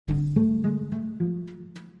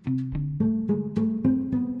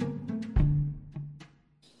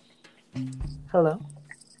Hello.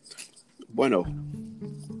 Bueno,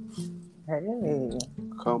 Hey.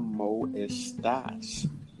 ¿cómo estás?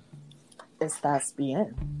 Estás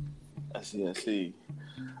bien. Así. That's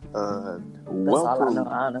all I know, Welcome.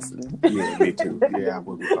 honestly. Yeah, me too. Yeah, I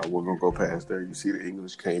wasn't gonna go past there. You see, the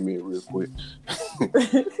English came in real quick.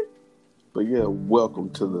 But yeah, welcome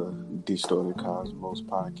to the Distorted Cosmos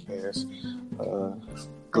podcast.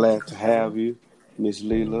 Glad to have you, Miss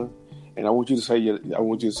Leela. And I want you to say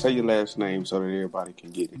your last name so that everybody can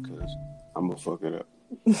get it, because I'm gonna fuck it up.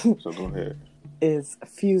 So go ahead. It's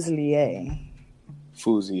Fuselier.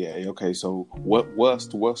 Fuselier. Okay, so what's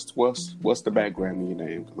the background of your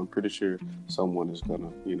name? Because I'm pretty sure someone is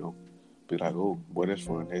gonna, be like, oh, boy, that's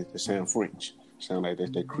fun. They sound French. Sound like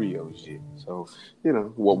that's that Creole shit. So,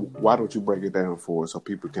 why don't you break it down for us so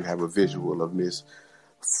people can have a visual of Miss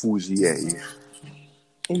Fuselier,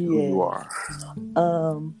 who you are?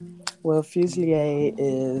 Well, Fuselier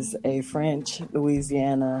is a French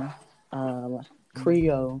Louisiana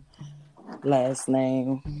Creole last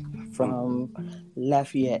name from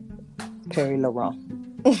Lafayette, Perry Laurent.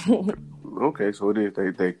 Okay, so it is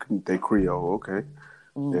they Creole. Okay,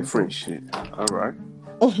 that French shit. All right.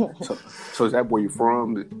 So is that where you're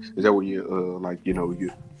from? Is that where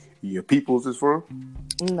you your peoples is from?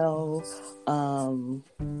 No,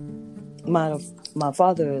 my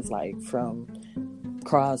father is like from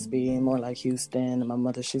Crosby, more like Houston, and my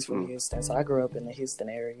mother, she's from Houston, so I grew up in the Houston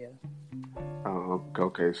area.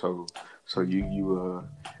 Okay, so you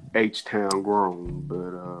H-town grown,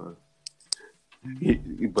 but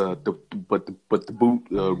the boot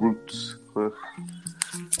roots, huh?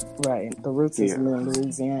 Right, the roots is in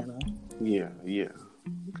Louisiana. Yeah.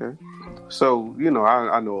 Okay. So,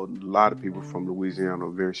 I know a lot of people from Louisiana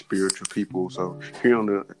are very spiritual people. So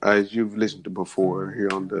here as you've listened to before, here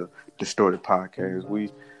on the Distorted Podcast,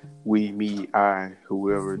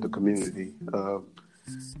 whoever the community,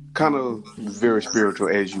 kind of very spiritual,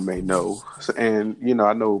 as you may know. So, and,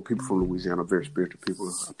 I know people from Louisiana are very spiritual people.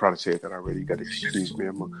 I probably said that already. You got to excuse me.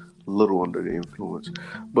 I'm a little under the influence.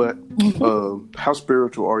 But how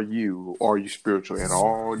spiritual are you? Are you spiritual at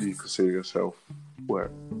all? Do you consider yourself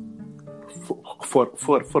what? For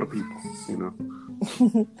the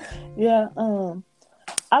people, Yeah,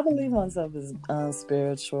 I believe myself as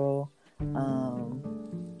spiritual.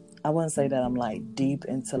 I wouldn't say that I'm like deep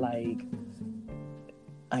into like,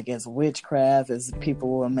 I guess, witchcraft, as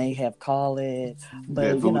people may have called it,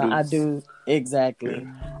 but I do exactly.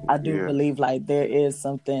 Yeah. I do believe like there is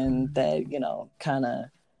something that kind of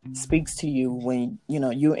speaks to you when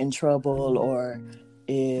you're in trouble, or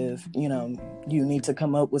if you need to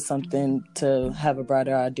come up with something to have a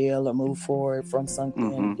brighter ideal or move forward from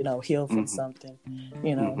something, heal from something.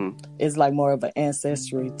 It's like more of an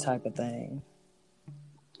ancestry type of thing.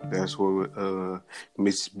 That's what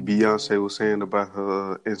Miss Beyonce was saying about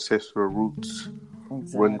her ancestral roots.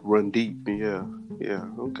 Exactly. Run deep. Yeah.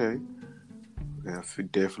 Okay. Yeah, I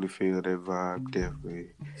definitely feel that vibe. Definitely.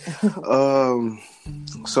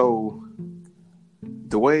 So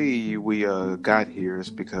the way we got here is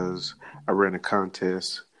because I ran a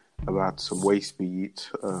contest about some waist beads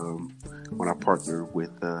when I partnered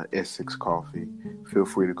with Essex Coffee. Feel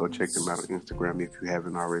free to go check them out on Instagram if you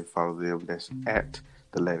haven't already followed them. That's at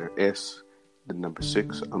the letter S, the number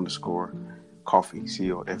 6 _ coffee,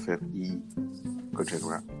 COFFE. Go check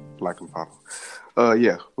them out. Like and follow.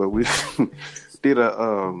 But we did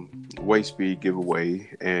a waist bead giveaway,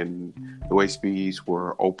 and the waist beads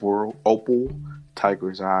were opal,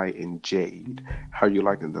 tiger's eye, and jade. How are you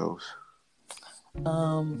liking those?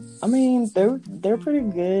 I mean, they're pretty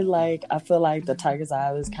good. Like, I feel like the tiger's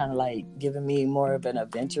eye was kind of like giving me more of an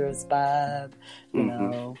adventurous vibe, you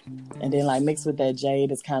know, and then like mixed with that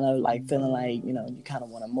jade, it's kind of like feeling like, you kind of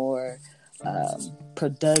want to more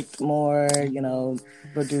product more,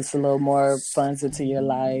 produce a little more funds into your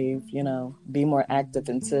life, be more active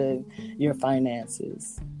into your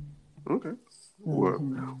finances. Okay.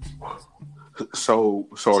 Well, so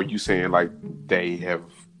are you saying like they have,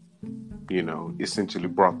 essentially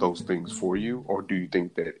brought those things for you, or do you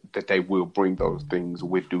think that they will bring those things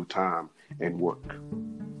with due time and work?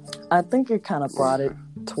 I think it kind of brought it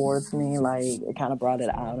towards me, like it kind of brought it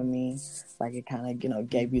out of me, like it kind of,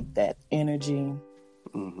 gave you that energy.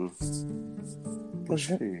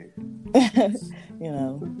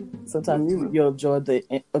 Sometimes you absorb the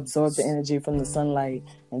energy from the sunlight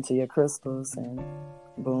into your crystals, and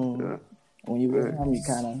boom, when you wear them,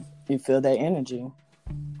 you feel that energy.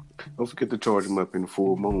 Don't forget to charge them up in the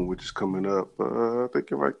full moon, which is coming up, I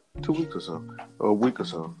think in like 2 weeks or so, or a week or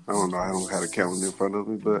so. I don't know. I don't have a calendar in front of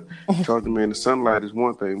me, but charging them in the sunlight is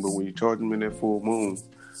one thing, but when you charge them in that full moon,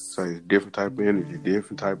 So it's different type of energy,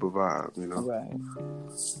 different type of vibe, you know. Right.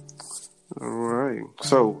 All right.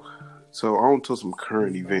 So on to some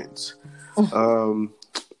current events. Um,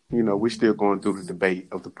 you know, we're still going through the debate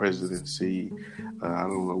of the presidency. I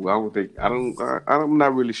don't know. I don't think. I don't. I'm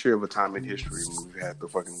not really sure of a time in history when we've had to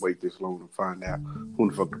fucking wait this long to find out who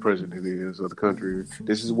the fuck the president is of the country.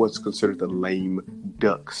 This is what's considered the lame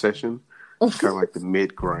duck session. It's kind of like the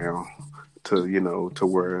mid ground to, you know, to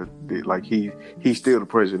where like he's still the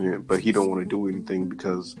president, but he don't want to do anything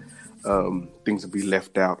because things will be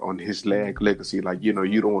left out on his legacy. Like, you know,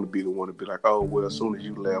 you don't want to be the one to be like, oh, well, as soon as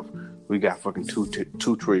you left, we got fucking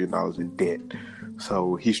 $2 trillion in debt.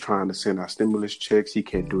 So he's trying to send out stimulus checks. He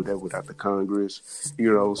can't do that without the Congress,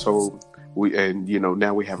 you know. So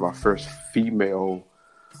now we have our first female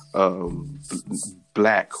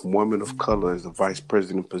black woman of color as a vice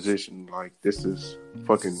president position. Like, this is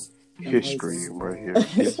fucking history right here.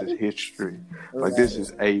 This is history. Like, this is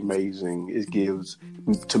amazing. It gives,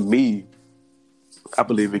 to me, I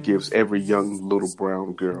believe it gives every young little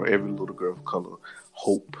brown girl, every little girl of color,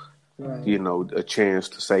 hope. Right. You know, a chance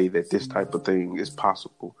to say that this type of thing is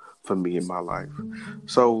possible for me in my life.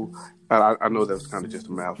 So I know that was kind of just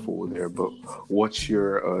a mouthful there, but what's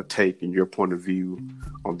your take and your point of view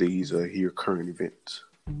on these here current events?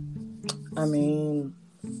 I mean,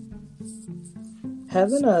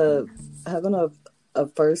 having a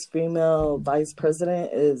first female vice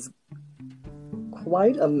president is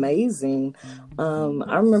quite amazing.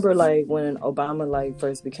 I remember like when Obama like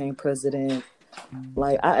first became president,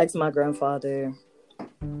 like I asked my grandfather,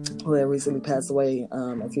 who had recently passed away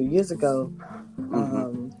a few years ago.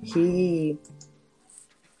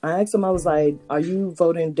 I asked him, I was like, are you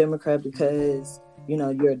voting Democrat because, you know,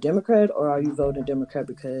 you're a Democrat, or are you voting Democrat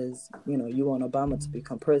because, you know, you want Obama to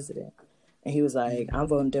become president? And he was like, I'm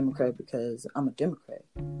voting Democrat because I'm a Democrat.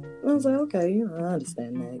 And I was like, okay, you know, I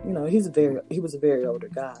understand that. You know, he was a very older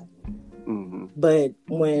guy. Mm-hmm. But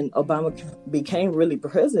when Obama became really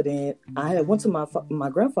president, I went to my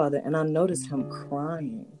grandfather and I noticed him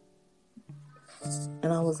crying.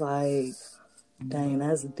 And I was like, dang,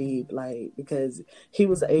 that's deep. Like, because he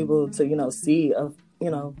was able to, you know, see,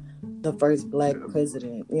 the first black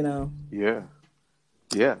president, you know? Yeah.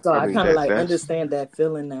 Yeah. So I kind of like understand that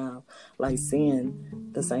feeling now, like seeing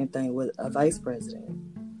the same thing with a vice president.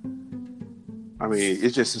 I mean,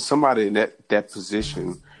 it's just somebody in that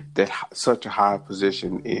position, that such a high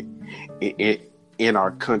position in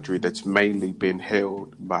our country that's mainly been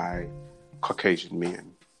held by Caucasian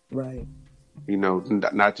men. Right. You know,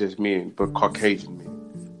 not just men, but Caucasian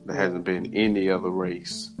men. There hasn't been any other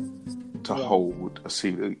race to hold a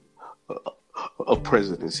seat of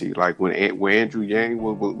presidency. Like when Andrew Yang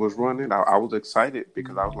was running, I was excited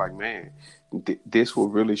because I was like, man, this will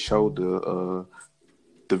really show the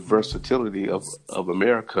versatility of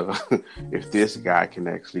America if this guy can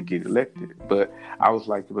actually get elected. But I was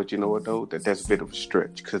like, but you know what though, that's a bit of a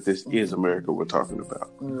stretch because this is America we're talking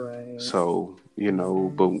about. Right. So, you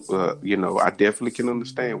know, but you know, I definitely can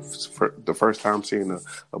understand for the first time seeing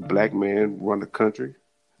a black man run the country.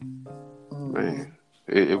 Man,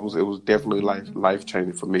 it was definitely life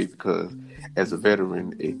changing for me because as a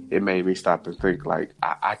veteran, it made me stop and think like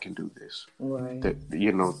I can do this. Right. That,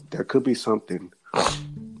 you know, there could be something,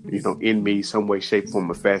 you know, in me, some way, shape, form,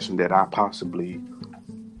 or fashion that I possibly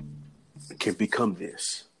can become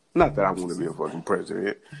this. Not that I want to be a fucking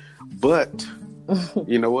president, but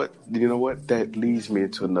you know what? That leads me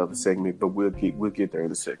into another segment, but we'll get there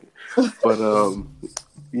in a second. But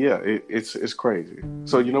yeah, it's crazy.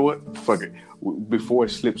 So you know what? Fuck it. Before it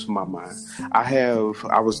slips my mind, I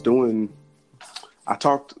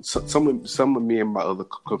talked some of me and my other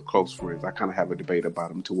close friends. I kind of have a debate about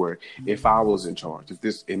them to where if I was in charge, if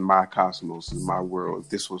this in my cosmos, in my world,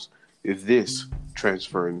 if this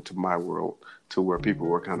transferred into my world to where people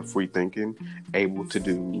were kind of free thinking, able to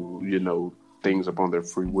do, you know, things upon their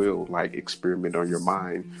free will, like experiment on your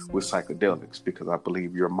mind with psychedelics, because I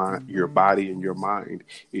believe your mind, your body, and your mind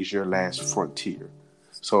is your last frontier.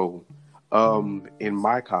 So, in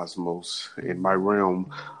my cosmos, in my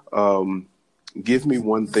realm, give me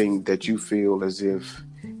one thing that you feel as if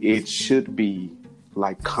it should be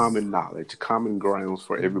like common knowledge, common grounds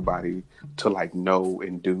for everybody to like know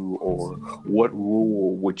and do, or what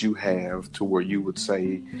rule would you have to where you would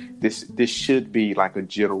say this should be like a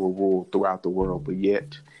general rule throughout the world, but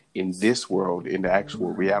yet in this world, in the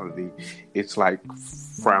actual reality, it's like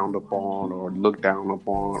frowned upon or looked down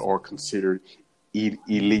upon or considered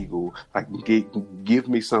illegal. Like give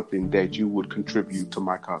me something that you would contribute to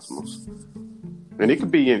my cosmos. And it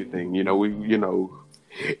could be anything, you know, in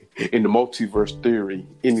the multiverse theory,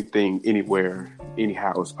 anything, anywhere,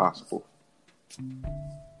 anyhow is possible.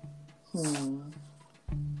 I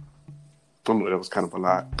know that was kind of a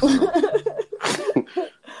lot.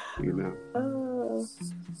 You know.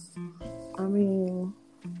 I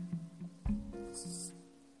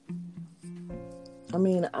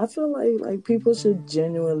mean, I feel like people should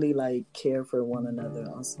genuinely like care for one another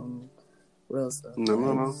on some real stuff.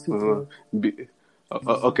 No. People.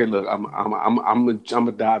 Okay, look, I'm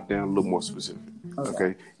gonna dive down a little more specific.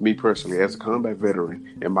 Okay, me personally, as a combat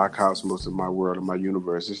veteran in my cosmos, in my world, in my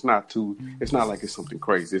universe, it's not like it's something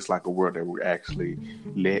crazy. It's like a world that we're actually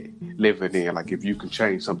living in. Like, if you can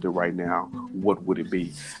change something right now, what would it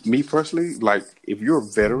be? Me personally, like, if you're a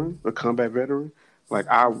veteran, a combat veteran,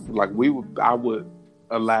 I would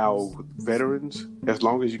allow veterans, as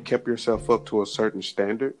long as you kept yourself up to a certain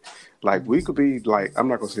standard, like, we could be, like, I'm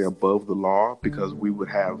not gonna say above the law, because we would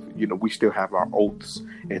have, we still have our oaths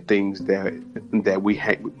and things that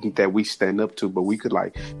we stand up to, but we could,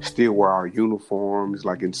 like, still wear our uniforms,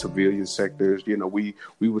 like, in civilian sectors. We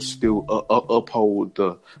would still uphold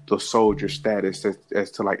the soldier status,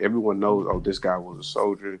 as to, like, everyone knows, oh, this guy was a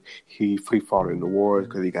soldier. He fought in the wars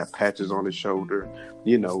because he got patches on his shoulder.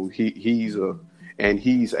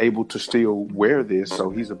 He's able to still wear this,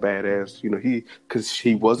 so he's a badass. Because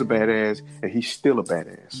he was a badass, and he's still a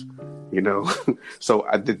badass. So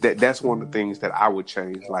that's one of the things that I would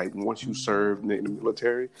change. Like, once you serve in the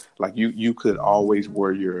military, like, you could always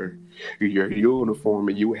wear your uniform,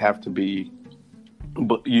 and you would have to be.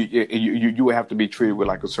 But you would have to be treated with,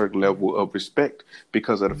 like, a certain level of respect,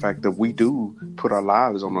 because of the fact that we do put our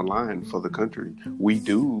lives on the line for the country. We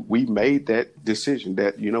made that decision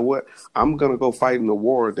that, you know what, I'm going to go fight in a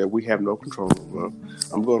war that we have no control over.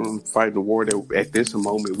 I'm going to fight in a war that at this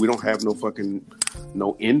moment we don't have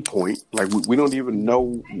no end point. Like, we don't even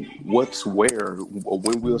know what's where, or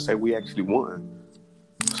when we'll say we actually won.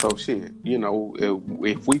 So shit,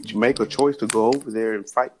 if we make a choice to go over there and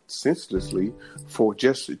fight senselessly for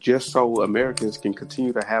just so Americans can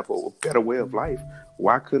continue to have a better way of life,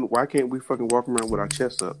 why can't we fucking walk around with our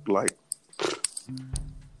chests up? Like,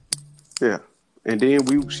 yeah. And then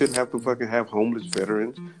we shouldn't have to fucking have homeless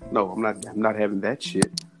veterans. No, I'm not having that shit.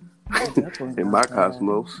 In my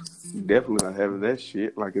cosmos, definitely not having that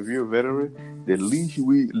shit. Like, if you're a veteran, the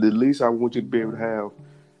least I want you to be able to have,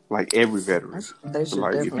 like, every veteran. They should,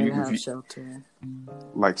 like, definitely have shelter.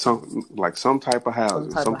 Like some type of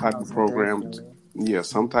housing, some type of program. Definitely. Yeah,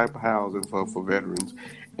 some type of housing for veterans.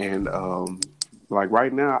 And like,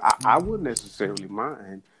 right now, I wouldn't necessarily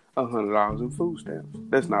mind $100 in food stamps.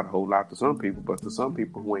 That's not a whole lot to some people, but to some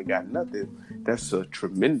people who ain't got nothing, that's a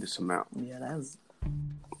tremendous amount. Yeah, that's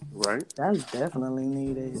right. That's definitely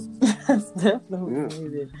needed. That's definitely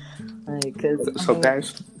needed. Like, cause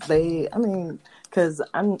because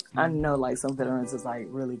I know, like, some veterans is, like,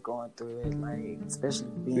 really going through it, like, especially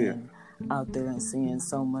being out there and seeing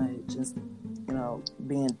so much, just,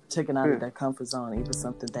 being taken out of their comfort zone, even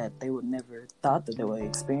something that they would never thought that they would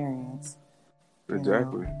experience.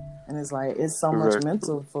 Exactly. And it's like, it's so much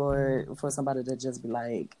mental for somebody to just be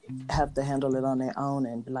like, have to handle it on their own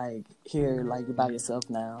and be like, here, like, you're by yourself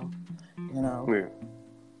now, Yeah.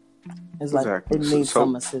 It's like, it needs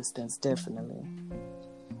some assistance, definitely.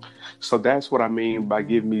 So that's what I mean by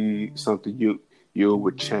give me something you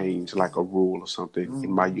would change, like a rule or something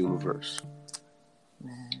in my universe.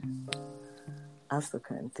 Man, I still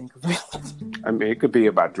couldn't think of it. I mean, it could be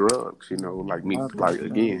about drugs, like me, like,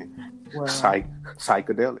 again,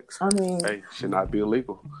 psychedelics. I mean, hey, should not be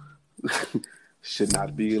illegal. Should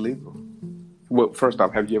not be illegal. Well, first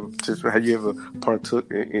off, have you ever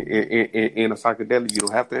partook in a psychedelic? You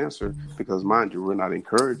don't have to answer, because, mind you, we're not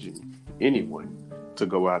encouraging anyone to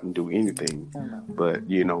go out and do anything. But,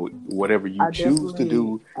 whatever you choose to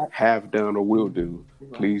do, have done, or will do,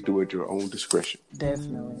 please do at your own discretion.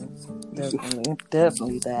 Definitely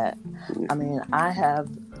that. Yeah. I mean, I have,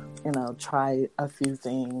 tried a few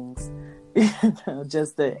things,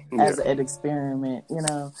 just as an experiment,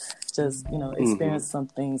 just, experience some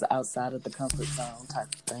things outside of the comfort zone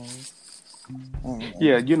type of thing. And,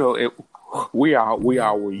 we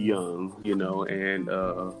were young, and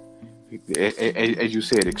as you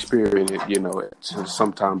said, experience it,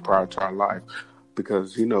 sometime prior to our life,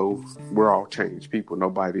 because we're all changed people.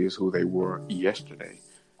 Nobody is who they were yesterday,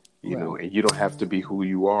 and you don't have to be who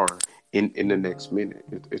you are in the next minute.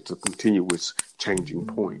 It's a continuous changing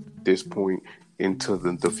point. This point into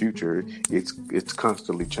the future, it's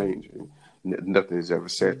constantly changing. Nothing is ever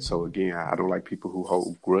set. So again, I don't like people who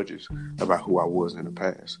hold grudges about who I was in the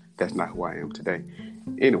past. That's not who I am today.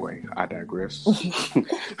 Anyway, I digress.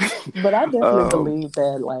 But I definitely believe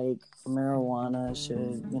that, like, marijuana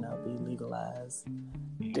should, be legalized.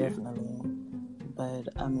 Definitely. But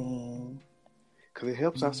I mean, because it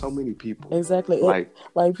helps out so many people. Exactly.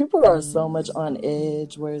 Like people are so much on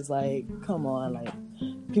edge where it's like, come on, like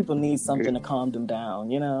people need something to calm them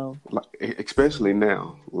down, you know? Like, especially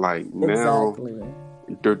now. Like now, Exactly.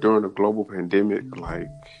 during the global pandemic, like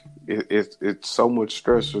it's so much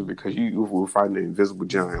stressor because we're fighting an invisible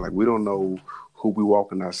giant. Like we don't know who we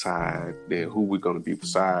walking outside, then who we gonna be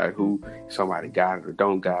beside, who somebody got it or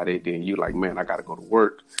don't got it. Then you like, man, I gotta go to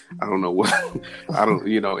work. I don't know what I don't,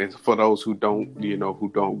 and for those who don't,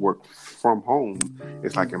 who don't work from home,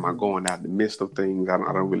 it's like, am I going out in the midst of things? I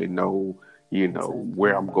don't really know,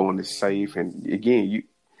 where I'm going is safe. And again,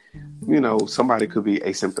 somebody could be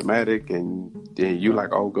asymptomatic and then you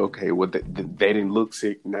like, oh, okay, well, they didn't look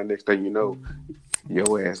sick. Now, next thing you know,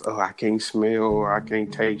 your ass, oh, I can't smell, I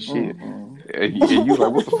can't taste shit. And you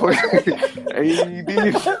like, what the fuck? I ain't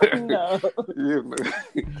did. No.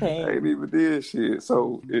 I ain't even did shit.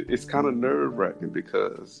 So it's kind of nerve wracking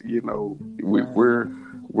because, we're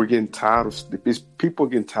getting tired of, people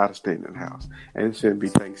getting tired of staying in the house. And it's going to be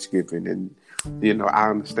Thanksgiving and, I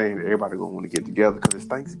understand that everybody gonna want to get together because it's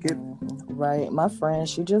Thanksgiving. Right. My friend,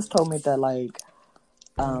 she just told me that like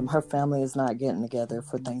her family is not getting together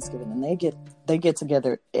for Thanksgiving, and they get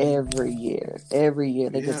together every year. Every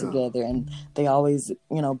year they get together, and they always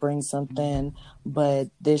bring something.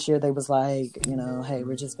 But this year they was like, hey,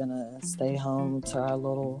 we're just gonna stay home to our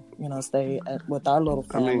little, with our little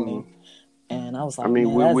family. And I was like,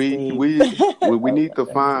 man, we need to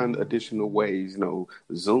find additional ways, Zoom,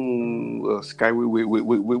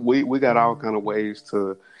 Skype. We got all kind of ways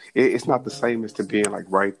to. It's not the same as to being like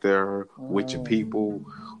right there with your people,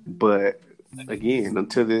 but again,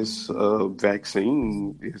 until this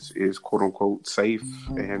vaccine is quote unquote safe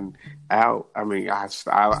and out. I mean,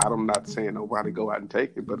 I'm not saying nobody go out and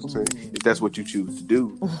take it, but I'm saying if that's what you choose to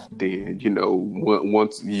do, then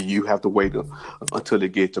once you have to wait until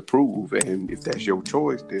it gets approved, and if that's your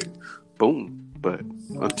choice, then boom. But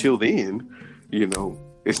until then,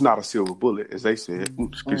 it's not a silver bullet, as they said.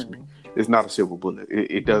 Excuse me, it's not a silver bullet.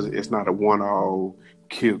 It doesn't. It's not a one-all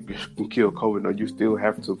kill COVID. No, you still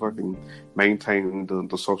have to fucking maintain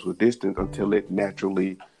the social distance until it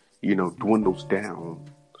naturally, dwindles down.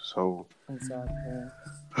 So, exactly.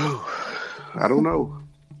 I don't know.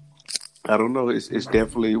 It's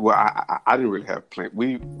definitely. Well, I didn't really have plans.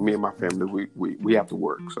 Me and my family, we have to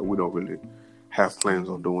work, so we don't really have plans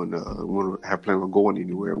on doing. We don't have plans on going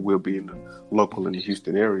anywhere. We'll be in the local in the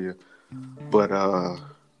Houston area, but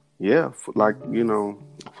yeah, for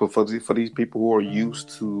these people who are used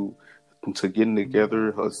to getting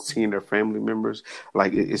together, seeing their family members,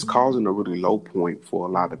 like it's causing a really low point for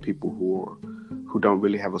a lot of people who don't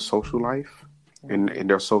really have a social life, and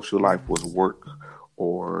their social life was work,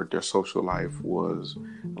 or their social life was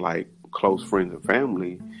like close friends and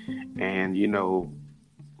family, and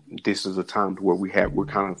this is a time where we're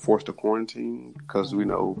kind of forced to quarantine because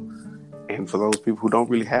and for those people who don't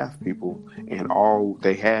really have people and all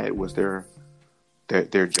they had was their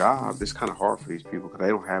job, it's kind of hard for these people because they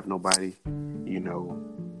don't have nobody,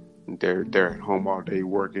 they're at home all day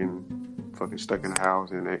working, fucking stuck in the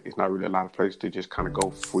house, and it's not really a lot of places to just kind of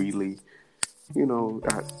go freely,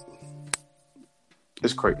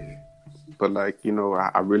 it's crazy. But like,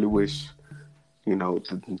 I really wish,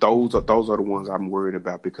 those are the ones I'm worried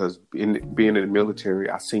about because being in the military,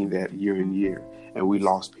 I seen that year and year, and we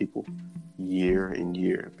lost people year and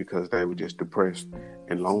year because they were just depressed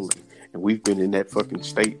and lonely. And we've been in that fucking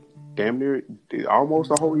state damn near almost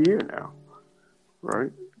a whole year now,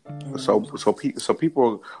 right? So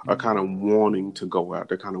people are kind of wanting to go out.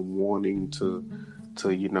 They're kind of wanting to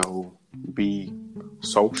be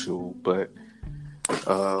social. But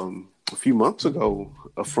a few months ago,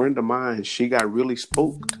 a friend of mine, she got really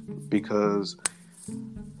spooked because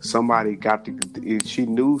somebody she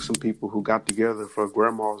knew some people who got together for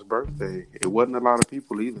grandma's birthday. It wasn't a lot of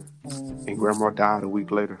people either. And grandma died a week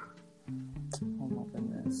later. Oh my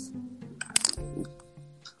goodness.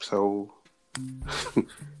 So,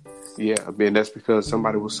 yeah, I mean, that's because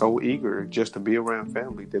somebody was so eager just to be around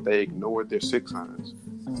family that they ignored their sick signs.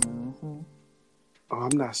 Oh,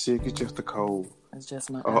 I'm not sick. It's just a cold. It's just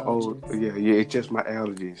my allergies. Oh, yeah, it's just my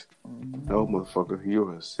allergies. No, motherfucker,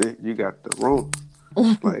 you're sick. You got the wrong.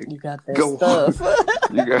 Like, you got that stuff.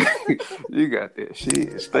 you got that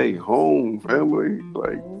shit. Stay home, family.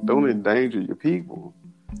 Like, don't endanger your people.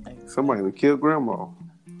 Somebody will kill grandma.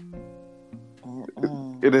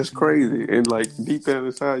 It is crazy. And like deep down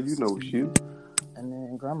inside, shoot. And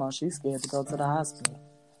then grandma, she's scared to go to the hospital.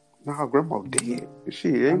 No, grandma dead.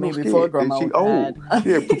 She ain't no scared. Before grandma she was old.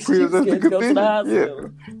 Yeah, she's scared to go to the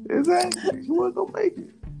hospital. Yeah, exactly. She wasn't gonna make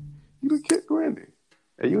it. You done killed granny.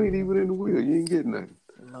 And you ain't even in the wheel. You ain't getting nothing.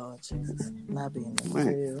 Lord Jesus, not being in the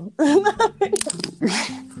Man.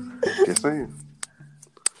 Just saying.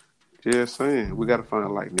 Just saying. We got to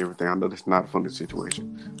find light in everything. I know this is not a funny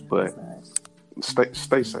situation, but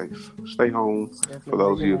stay safe. Stay home. Definitely For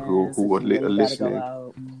those of you who are really listening,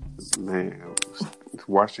 go man,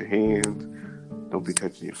 wash your hands. Don't be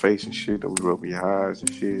touching your face and shit. Don't be rubbing your eyes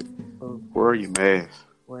and shit. Wear your mask.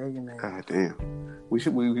 God damn. We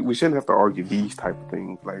shouldn't have to argue these type of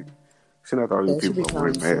things. Like, we shouldn't have to argue with people about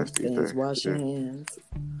wearing masks these days. Wash your hands.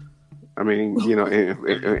 I mean, you know,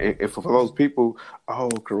 and for those people, oh,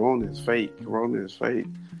 Corona is fake. Corona is fake.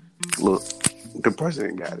 Look, the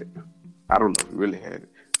president got it. I don't know if he really had it.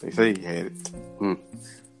 They say he had it.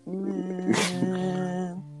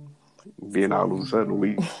 Then all of a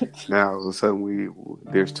sudden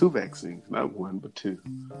there's 2 vaccines, not 1 but 2.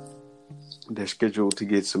 They're scheduled to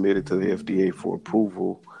get submitted to the FDA for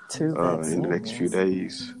approval in the next few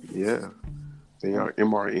days. Yeah, they are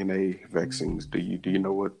mRNA vaccines. Do you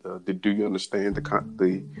know what? Do you understand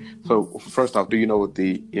the? So first off, do you know what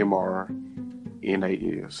the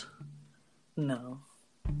mRNA is? No.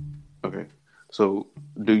 Okay. So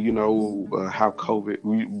do you know how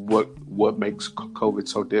what makes COVID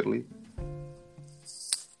so deadly?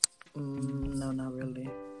 No, not really.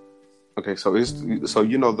 Okay, so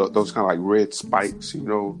you know those kind of like red spikes, you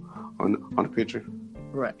know, on the picture.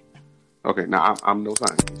 Right. Okay, now I'm no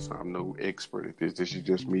scientist. I'm no expert at this. This is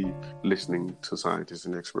just me listening to scientists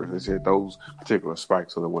and experts. They said those particular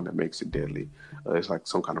spikes are the one that makes it deadly. It's like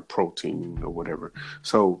some kind of protein or whatever.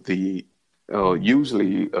 So the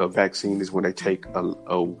usually a vaccine is when they take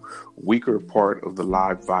a weaker part of the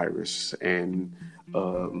live virus and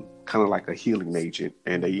kind of like a healing agent,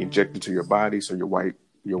 and they inject it to your body so your white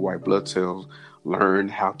blood cells learn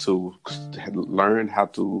how to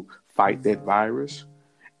fight that virus,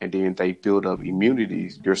 and then they build up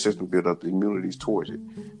immunities. Your system build up the immunities towards it.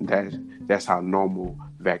 That's how normal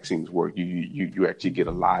vaccines work. You actually get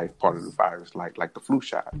a live part of the virus, like the flu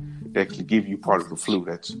shot. They actually give you part of the flu.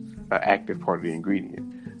 That's an active part of the ingredient,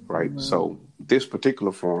 right? So this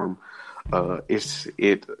particular form, it's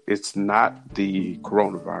not the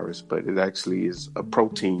coronavirus, but it actually is a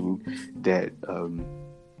protein that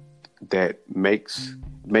makes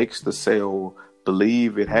the cell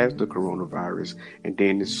believe it has the coronavirus, and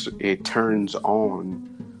then it turns on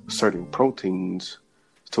certain proteins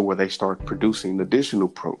to where they start producing additional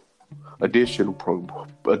proteins.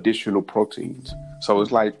 So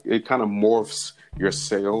it's like it kind of morphs your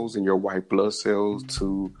cells and your white blood cells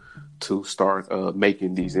to start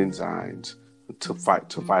making these enzymes to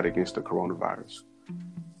fight against the coronavirus.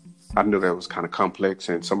 I knew that was kind of complex,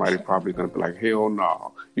 and somebody probably gonna be like, "Hell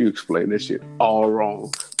no, you explain this shit all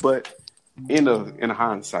wrong." But in a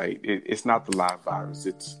hindsight, it's not the live virus.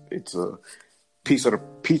 It's a piece of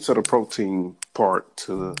the protein part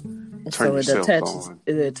to turn your cells on.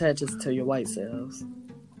 It attaches to your white cells.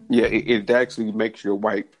 Yeah, it actually makes your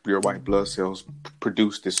white blood cells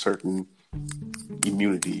produce this certain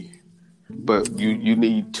immunity. But you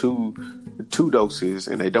need two doses,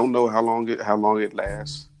 and they don't know how long it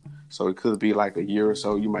lasts. So it could be like a year or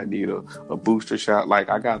so. You might need a booster shot. Like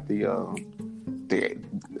I got the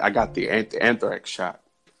anthrax shot,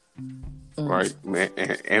 right?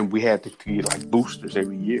 And we had to get like boosters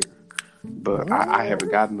every year. But I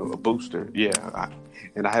haven't gotten a booster. Yeah,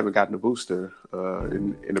 I haven't gotten a booster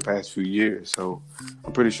in the past few years. So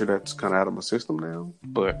I'm pretty sure that's kind of out of my system now.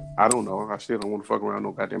 But I don't know. I still don't want to fuck around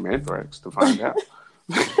no goddamn anthrax to find out.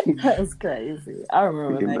 That's crazy. I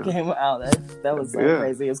remember when that came out. That was so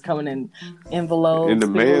crazy. It was coming in envelopes. In the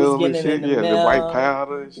mail and shit. The mail. The white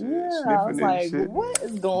powder and shit. Yeah, I was like, shit. What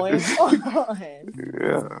is going on?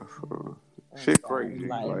 Yeah. Shit crazy.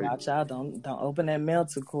 Like, watch out! Don't open that mail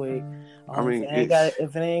too quick. I mean,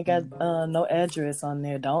 if it ain't got no address on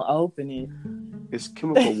there, don't open it. It's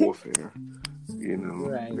chemical warfare, you know.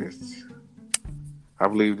 Right. I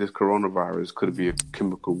believe this coronavirus could be a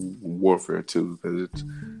chemical warfare too, because it's,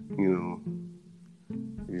 you know,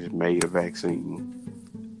 you just made a vaccine.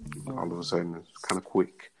 All of a sudden, it's kind of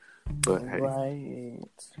quick. But hey, right.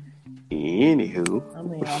 Anywho, I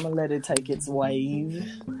mean, I'm gonna let it take its wave.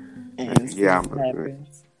 And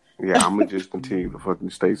I'm gonna just continue to fucking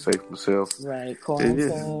stay safe myself. Right,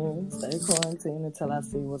 quarantine. Stay quarantined until I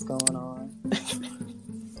see what's going on.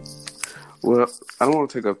 Well, I don't want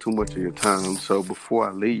to take up too much of your time, so before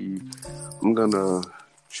I leave, I'm gonna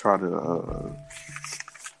try to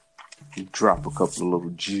drop a couple of little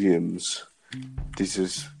gems. This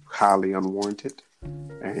is highly unwarranted,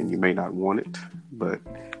 and you may not want it, but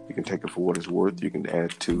you can take it for what it's worth. You can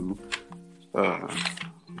add to.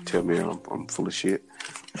 Tell me I'm full of shit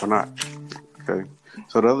or not. Okay.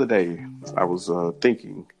 So the other day, I was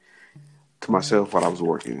thinking to myself while I was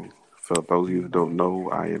working. For those of you who don't know,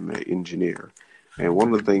 I am an engineer. And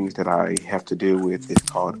one of the things that I have to deal with is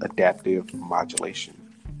called adaptive modulation.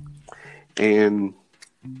 And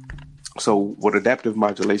so, what adaptive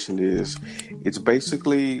modulation is, it's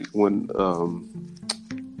basically when,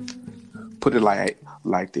 put it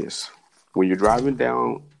like this: when you're driving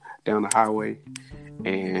down the highway,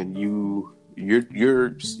 and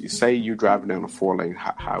you're say you're driving down a 4-lane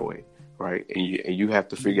highway, right? And you have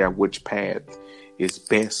to figure out which path is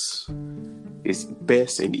best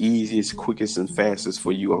and easiest, quickest and fastest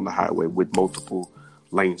for you on the highway with multiple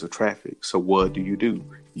lanes of traffic. So what do?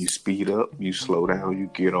 You speed up, you slow down, you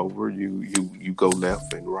get over, you go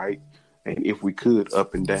left and right, and if we could,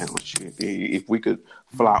 up and down. Shit. If we could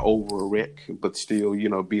fly over a wreck, but still,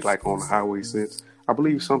 be like on the highway sense, I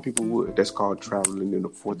believe some people would. That's called traveling in the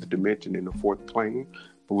fourth dimension, in the fourth plane.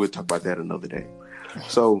 But we'll talk about that another day.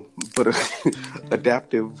 So, but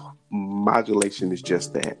adaptive modulation is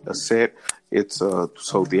just that. A set. It's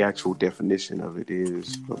so the actual definition of it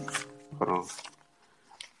is, hold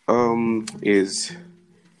on, is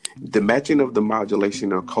the matching of the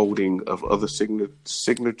modulation or coding of other signals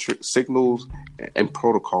and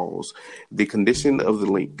protocols, the condition of the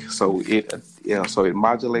link. So it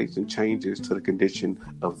modulates and changes to the condition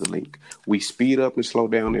of the link. We speed up and slow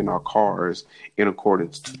down in our cars in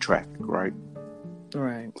accordance to traffic, right?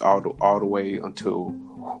 Right. All the way until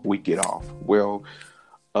we get off. Well,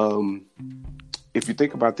 if you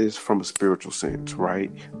think about this from a spiritual sense,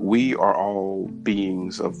 right? We are all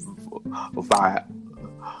beings of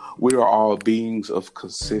we are all beings of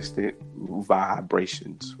consistent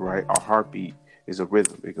vibrations, right? Our heartbeat is a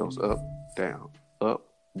rhythm. It goes up, down, up,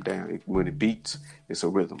 down. When it beats, it's a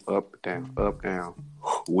rhythm. Up, down, up, down.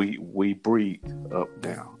 We breathe up,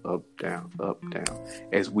 down, up, down, up, down.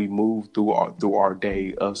 As we move through our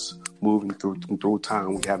day, us moving through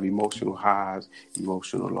time, we have emotional highs,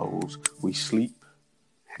 emotional lows. We sleep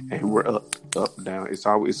and we're up, down. It's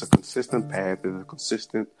a consistent path. It's a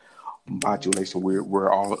consistent modulation.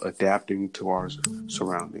 We're all adapting to our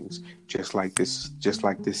surroundings, just like this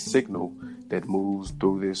signal that moves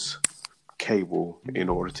through this cable in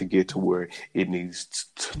order to get to where it needs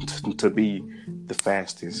to be the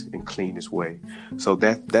fastest and cleanest way. So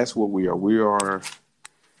that's what we are. We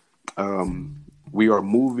are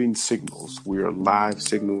moving signals. We are live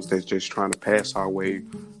signals that's just trying to pass our way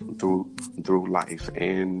through life.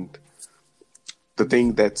 And the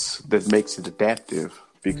thing that makes it adaptive,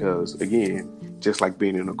 because again, just like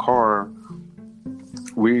being in a car,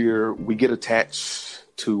 we get attached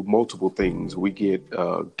to multiple things. We get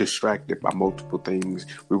distracted by multiple things.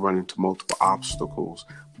 We run into multiple obstacles,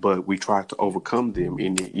 but we try to overcome them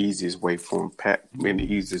in the easiest way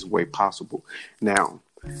possible. Now,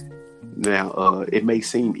 it may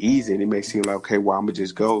seem easy and it may seem like, okay, well, I'm gonna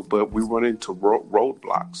just go, but we run into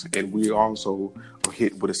roadblocks, and we also are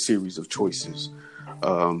hit with a series of choices.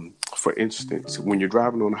 For instance, when you're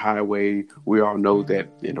driving on the highway, we all know that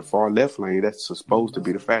in the far left lane, that's supposed to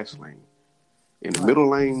be the fast lane. In the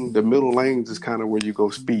middle lanes is kind of where you go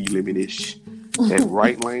speed limit-ish. That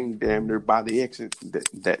right lane, damn near by the exit,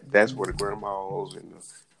 that's where the grandmas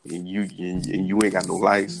and you ain't got no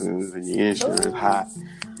license and your insurance hot.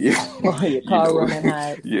 Yeah, Your car running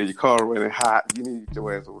hot. Yeah, your car running hot. You need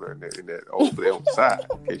your ass over there over there on the side,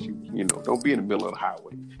 in case you don't be in the middle of the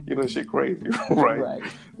highway. Shit crazy, right?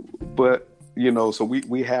 But so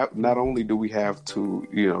we have, not only do we have to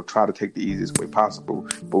try to take the easiest way possible,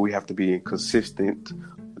 but we have to be in consistent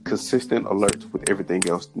alerts with everything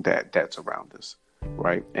else that's around us,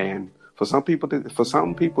 right? And for some people,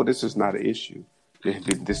 this is not an issue.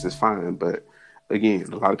 This is fine. But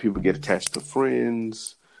again, a lot of people get attached to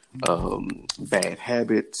friends, bad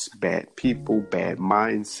habits, bad people, bad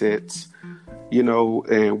mindsets,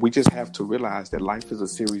 and we just have to realize that life is a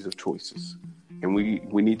series of choices, and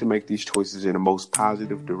we need to make these choices in the most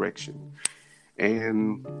positive direction.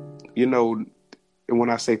 And and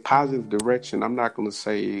when I say positive direction, I'm not going to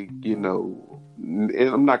say,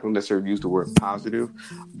 I'm not going to necessarily use the word positive,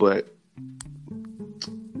 but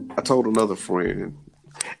I told another friend,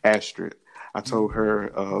 Astrid, I told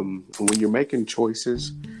her, when you're making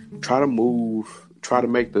choices, try to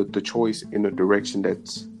make the choice in a direction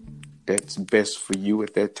that's best for you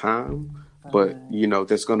at that time, but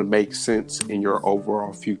that's going to make sense in your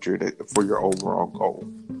overall future, for your overall goal.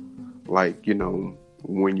 Like,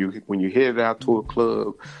 when you head out to a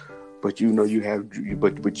club, but you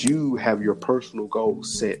have your personal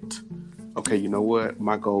goals set, okay, you know what?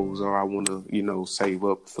 My goals are I want to, save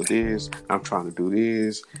up for this. I'm trying to do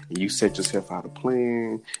this. And you set yourself out a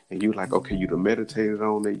plan and you like, okay, you done meditated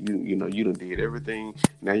on it. You done did everything.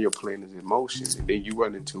 Now your plan is in motion. And then you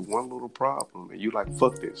run into one little problem and you like,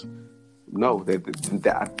 fuck this. No,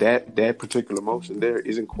 that particular motion there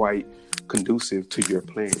isn't quite conducive to your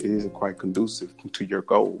plan. It isn't quite conducive to your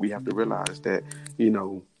goal. We have to realize that,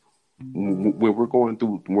 when we're going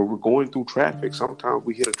through traffic, sometimes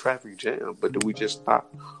we hit a traffic jam, but do we just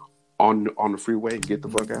stop on the freeway and get the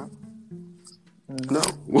fuck out? No,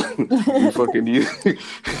 we fucking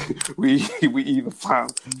we either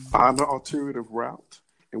find an alternative route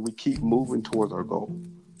and we keep moving towards our goal.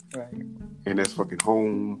 Right. And that's fucking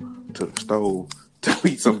home, to the stove, to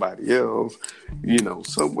meet somebody else,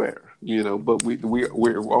 somewhere, but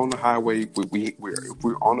we're on the highway.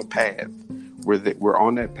 We're on a path. We're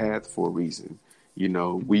on that path for a reason.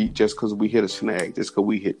 We just because we hit a snag, just because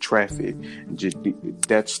we hit traffic,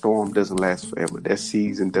 that storm doesn't last forever. That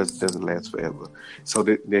season doesn't last forever. So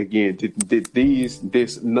that again,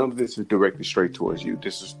 none of this is directed straight towards you.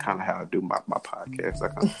 This is kind of how I do my podcast. I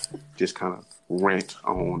just kind of rant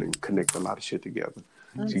on and connect a lot of shit together.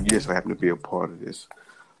 So you just happen to be a part of this.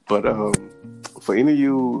 But for any of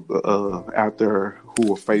you out there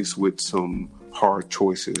who are faced with some hard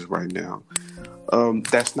choices right now,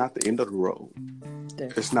 that's not the end of the road.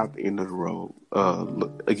 It's not the end of the road.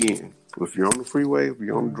 Look, again, if you're on the freeway, if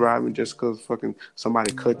you're on the driving just because fucking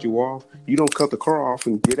somebody cut you off, you don't cut the car off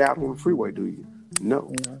and get out on the freeway, do you?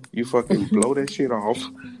 No. You fucking blow that shit off.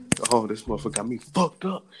 Oh, this motherfucker got me fucked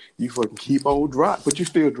up. You fucking keep on driving, but you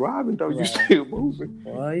still driving though. Right. You still moving.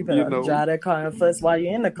 Well, you better drive that car in first while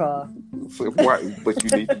you're in the car. But you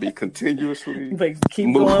need to be continuously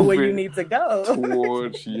keep going where you need to go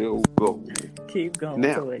towards your goal. Keep going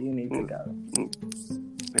to where you need to go.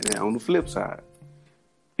 And then on the flip side,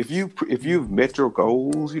 if you've met your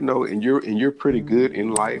goals, and you're pretty good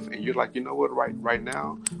in life, and you're like, you know what, right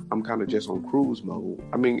now, I'm kind of just on cruise mode.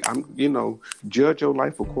 I mean, judge your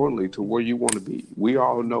life accordingly to where you want to be. We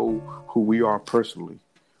all know who we are personally.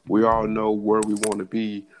 We all know where we want to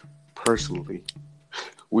be personally.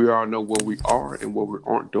 We all know where we are and what we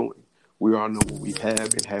aren't doing. We all know what we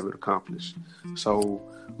have and haven't accomplished. So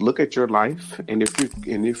look at your life, and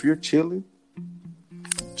if you're chilling,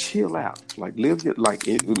 chill out. Like live your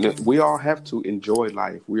we all have to enjoy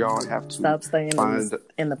life. We all have to stop staying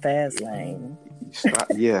in the fast lane.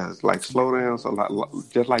 Like slow down. So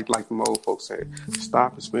just like the old folks said,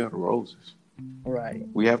 stop and smell the roses. Right.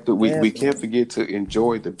 We have to. We can't forget to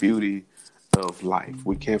enjoy the beauty of life.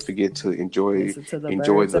 We can't forget to enjoy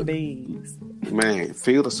the bees. Man,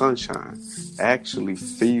 feel the sunshine. Actually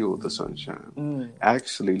feel the sunshine.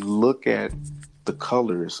 Actually look at the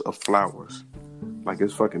colors of flowers. Like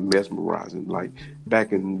it's fucking mesmerizing. Like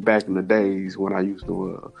back in the days when I used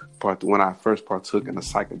to when I first partook in the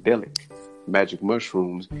psychedelic magic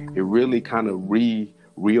mushrooms, it really kind of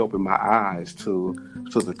reopened my eyes to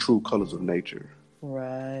the true colors of nature.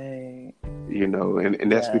 Right.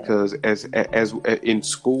 And that's because as in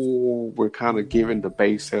school we're kind of given the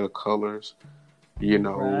base set of colors,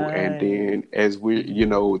 right. And then as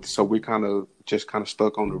so we're kind of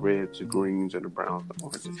stuck on the reds, the greens, and the browns, the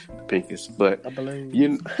oranges, the pinkies. But the blues.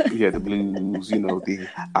 The blues, the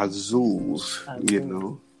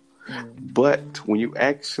azules, But when you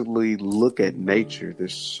actually look at nature,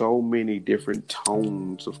 there's so many different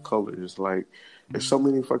tones of colors. Like there's so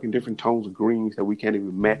many fucking different tones of greens that we can't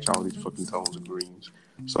even match all these fucking tones of greens.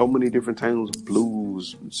 So many different tones of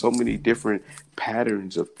blues, so many different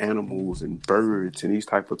patterns of animals and birds and these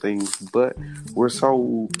type of things. But we're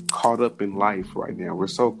so caught up in life right now.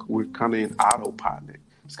 We're kind of in autopilot.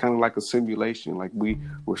 It's kind of like a simulation. Like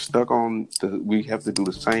we're stuck we have to do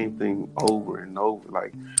the same thing over and over.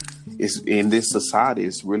 Like it's in this society,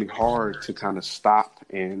 it's really hard to kind of stop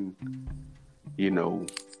and,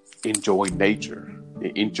 enjoy nature,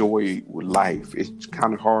 enjoy life. It's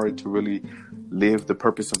kind of hard to really live the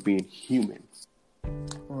purpose of being human.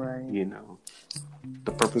 Right.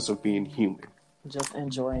 The purpose of being human. Just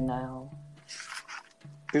enjoy now.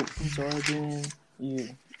 Yeah. Enjoy being you.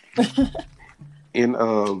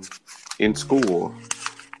 In school,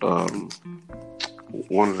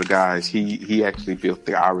 one of the guys, he actually built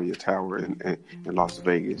the Aria Tower in Las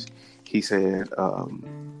Vegas. He said,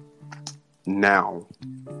 now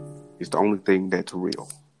is the only thing that's real.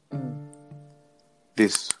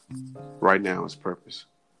 This right now is purpose,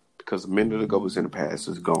 because a minute ago was in the past,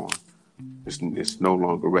 is gone. It's no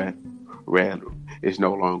longer it's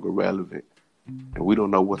no longer relevant, and we don't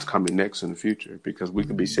know what's coming next in the future, because we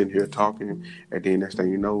could be sitting here talking, and then next thing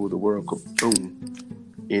you know, the world could boom.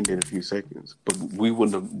 end in a few seconds. But we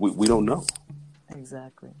wouldn't have, we don't know.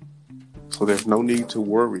 Exactly. So there's no need to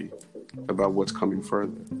worry about what's coming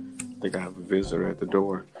further. I think I have a visitor at the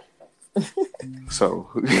door. So,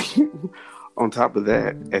 on top of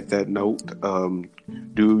that, at that note,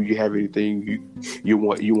 do you have anything you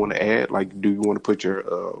want to add? Like, do you want to put your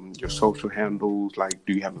social handles? Like,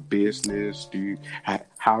 do you have a business?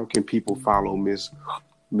 How can people follow Miss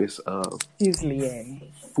Fuselier.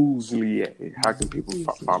 Fuselier? How can people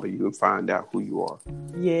Fuselier. follow you and find out who you are?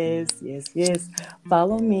 Yes.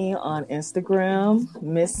 Follow me on Instagram,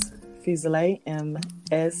 Miss Fuselier,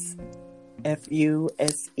 MSFUSELIER.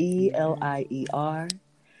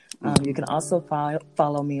 You can also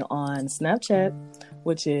follow me on Snapchat,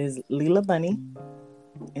 which is Leela Bunny,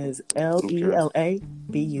 is LELABUNNY.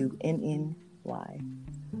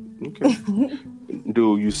 Okay.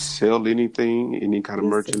 Do you sell anything? Any kind of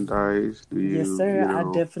Yes, sir. merchandise? Do Yes, you, sir. I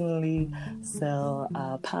definitely sell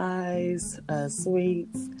pies,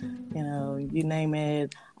 sweets. You name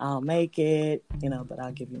it, I'll make it. But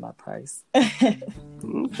I'll give you my price.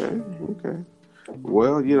 Okay.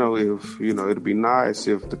 Well, it'd be nice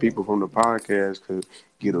if the people from the podcast could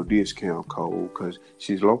get a discount code because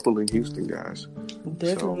she's local in Houston, guys.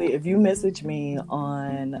 Definitely. So, If you message me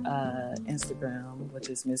on Instagram, which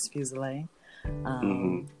is Miss Fuselier,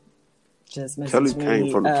 just tell message it came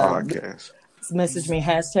me. from the podcast. Message me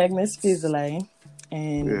hashtag Miss Fuselier,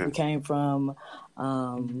 and if Yeah. you came from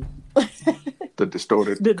The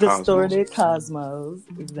distorted the cosmos. Distorted Cosmos,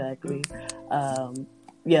 exactly.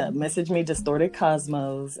 Message me Distorted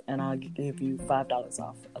Cosmos, and I'll give you $5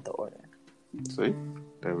 off of the order. See,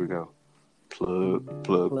 there we go. Plug.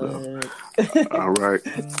 All right.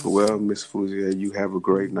 Well, Miss Fuselier, you have a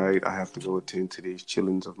great night. I have to go attend to these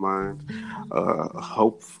chillings of mine.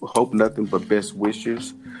 Hope nothing but best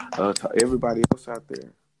wishes to everybody else out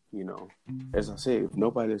there. As I said, if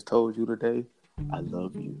nobody has told you today, I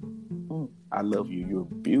love you. I love you. You're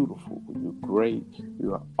beautiful. You're great.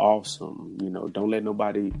 You're awesome. Don't let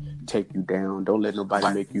nobody take you down. Don't let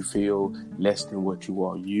nobody make you feel less than what you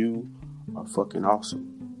are. You are fucking awesome.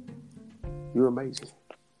 You're amazing.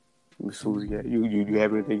 Miss Fuselier, you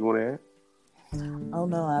have anything you want to add? Oh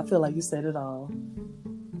no, I feel like you said it all.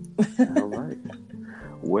 All right.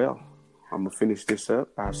 Well, I'm gonna finish this up.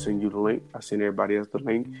 I'll send you the link. I'll send everybody else the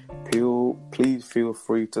link. Please feel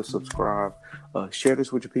free to subscribe. Share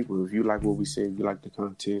this with your people. If you like what we said, you like the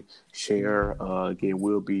content, share. Again,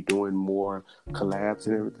 we'll be doing more collabs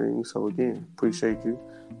and everything. So again, appreciate you,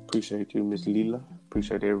 Miss Leela.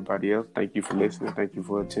 Appreciate everybody else. Thank you for listening. Thank you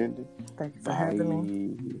for attending. Thank you for having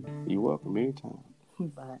me. You're welcome anytime.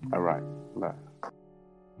 Bye. All right. Bye.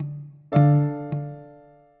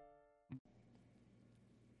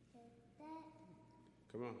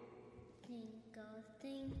 Come on.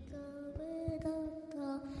 Twinkle, little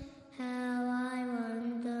star, how I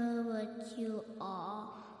wonder what you are.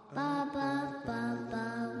 Ba,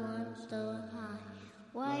 one so high,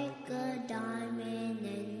 like a diamond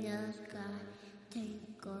in the sky.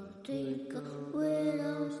 Twinkle,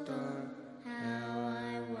 little star, how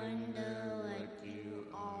I wonder what you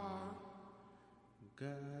are.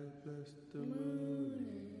 God bless the moon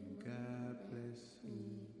and God bless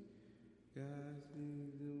me. God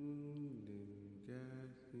sees the moon and God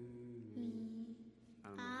sees me.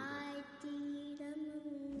 I see the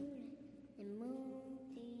moon, the moon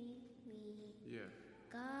sees me. Yeah.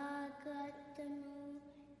 God got the moon,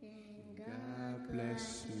 and God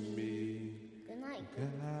bless me. Good night.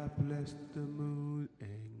 God bless the moon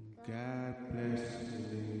and God bless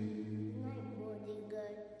me. Good night, boys.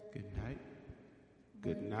 Good night.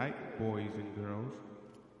 Good night, boys and girls.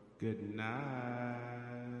 Good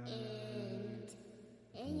night.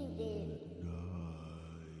 And you did.